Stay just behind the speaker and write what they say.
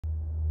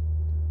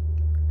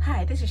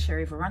Hi, this is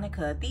Sherry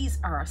Veronica. These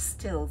are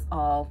stills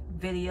of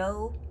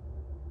video,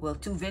 well,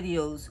 two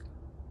videos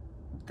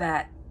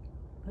that,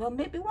 well,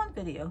 maybe one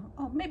video,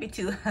 oh, maybe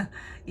two.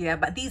 Yeah,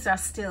 but these are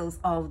stills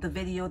of the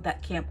video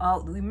that came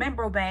out.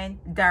 Remember when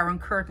Daron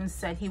Kirton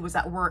said he was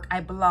at work?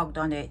 I blogged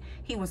on it.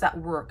 He was at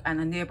work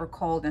and a neighbor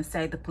called and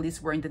said the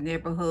police were in the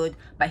neighborhood,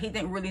 but he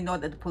didn't really know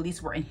that the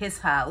police were in his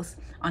house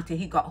until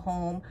he got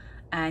home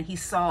and he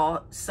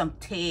saw some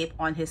tape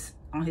on his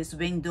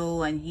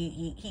window, and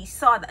he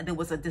saw that there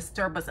was a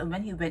disturbance, and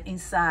when he went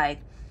inside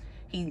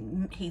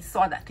he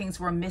saw that things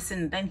were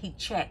missing. Then he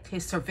checked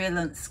his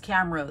surveillance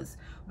cameras.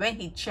 When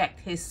he checked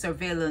his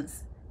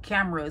surveillance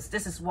cameras,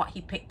 this is what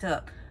he picked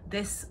up.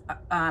 This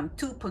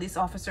two police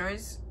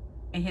officers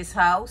in his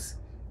house.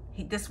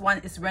 This one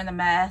is wearing a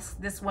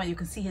mask. This one you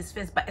can see his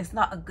face, but it's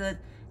not a good,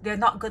 they're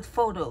not good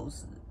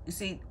photos. You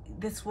see,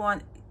 this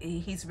one,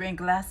 he's wearing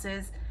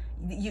glasses.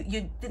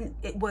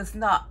 It was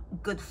not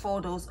good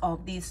photos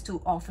of these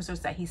two officers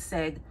that he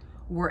said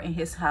were in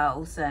his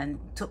house and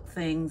took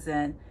things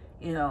and,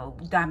 you know,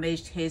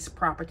 damaged his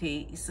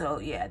property. So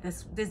yeah,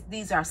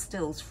 these are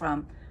stills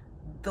from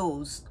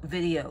those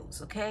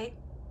videos. Okay,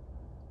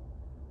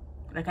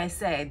 like I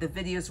said, the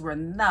videos were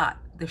not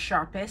the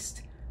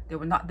sharpest, they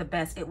were not the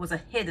best. It was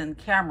a hidden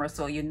camera,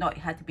 so you know it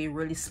had to be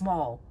really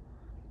small,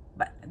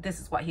 but this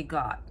is what he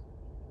got.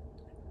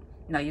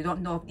 Now, you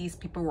don't know if these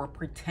people were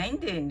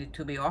pretending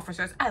to be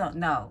officers. I don't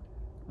know.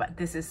 But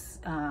this is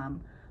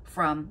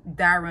from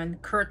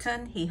Daron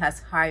Kirton. He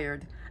has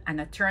hired an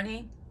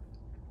attorney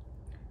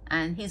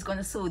and he's going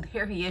to sue.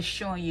 Here he is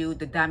showing you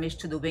the damage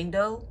to the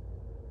window.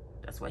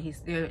 That's what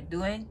he's there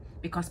doing,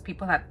 because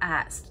people have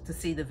asked to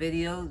see the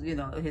videos. You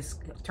know, his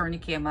attorney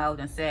came out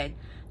and said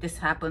this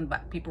happened,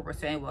 but people were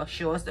saying, well,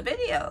 show us the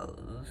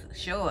videos.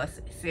 Show us.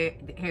 See,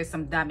 here's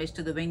some damage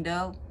to the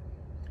window.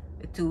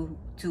 The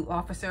two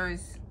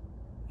officers.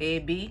 A,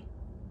 B.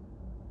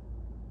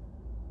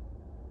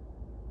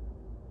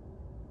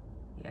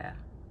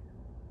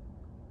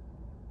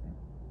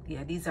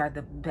 Yeah, these are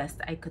the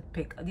best I could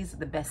pick. These are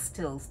the best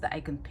stills that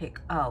I can pick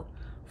out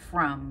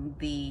from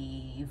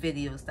the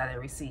videos that I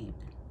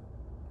received.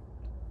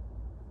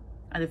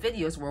 And the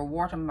videos were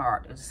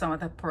watermarked. Some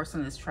other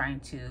person is trying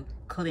to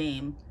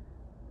claim,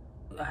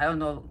 I don't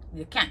know,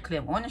 they can't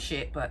claim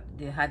ownership, but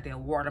they had their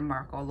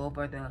watermark all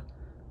over the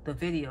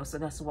video. So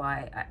that's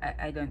why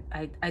I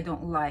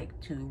don't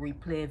like to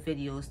replay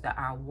videos that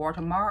are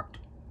watermarked.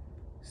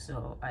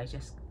 So I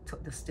just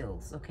took the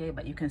stills. Okay,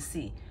 but you can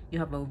see you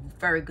have a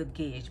very good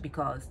gauge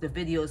because the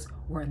videos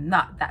were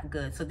not that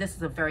good. So this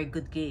is a very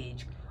good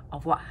gauge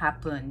of what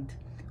happened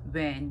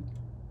when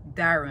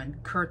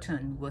Daron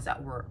Kirton was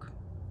at work.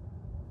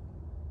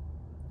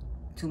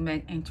 Two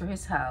men entered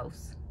his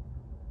house.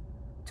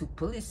 Two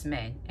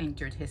policemen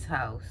entered his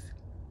house.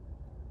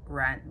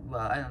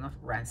 Well, I don't know if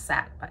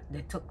ransacked, but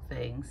they took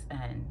things,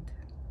 and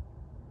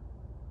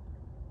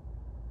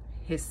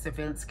his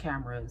surveillance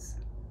cameras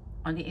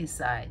on the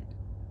inside,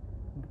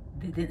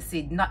 they didn't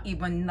see, not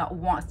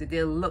once did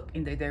they look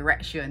in the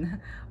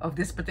direction of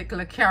this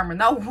particular camera.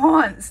 Not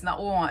once.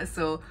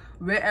 So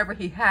wherever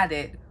he had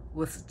it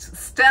was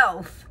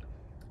stealth.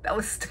 That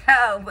was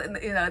stealth. And,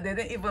 you know, they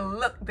didn't even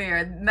look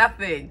there.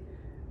 Nothing.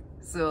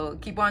 So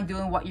keep on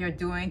doing what you're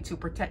doing to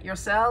protect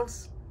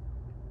yourselves.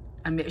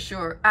 And make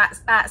sure,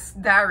 ask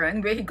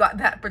Daron where he got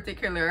that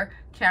particular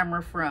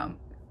camera from.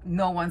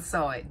 No one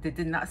saw it. They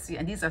did not see it.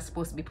 And these are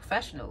supposed to be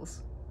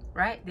professionals,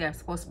 right? They are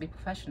supposed to be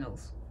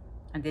professionals.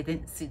 And they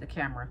didn't see the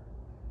camera.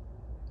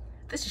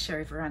 This is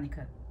Sherry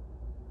Veronica.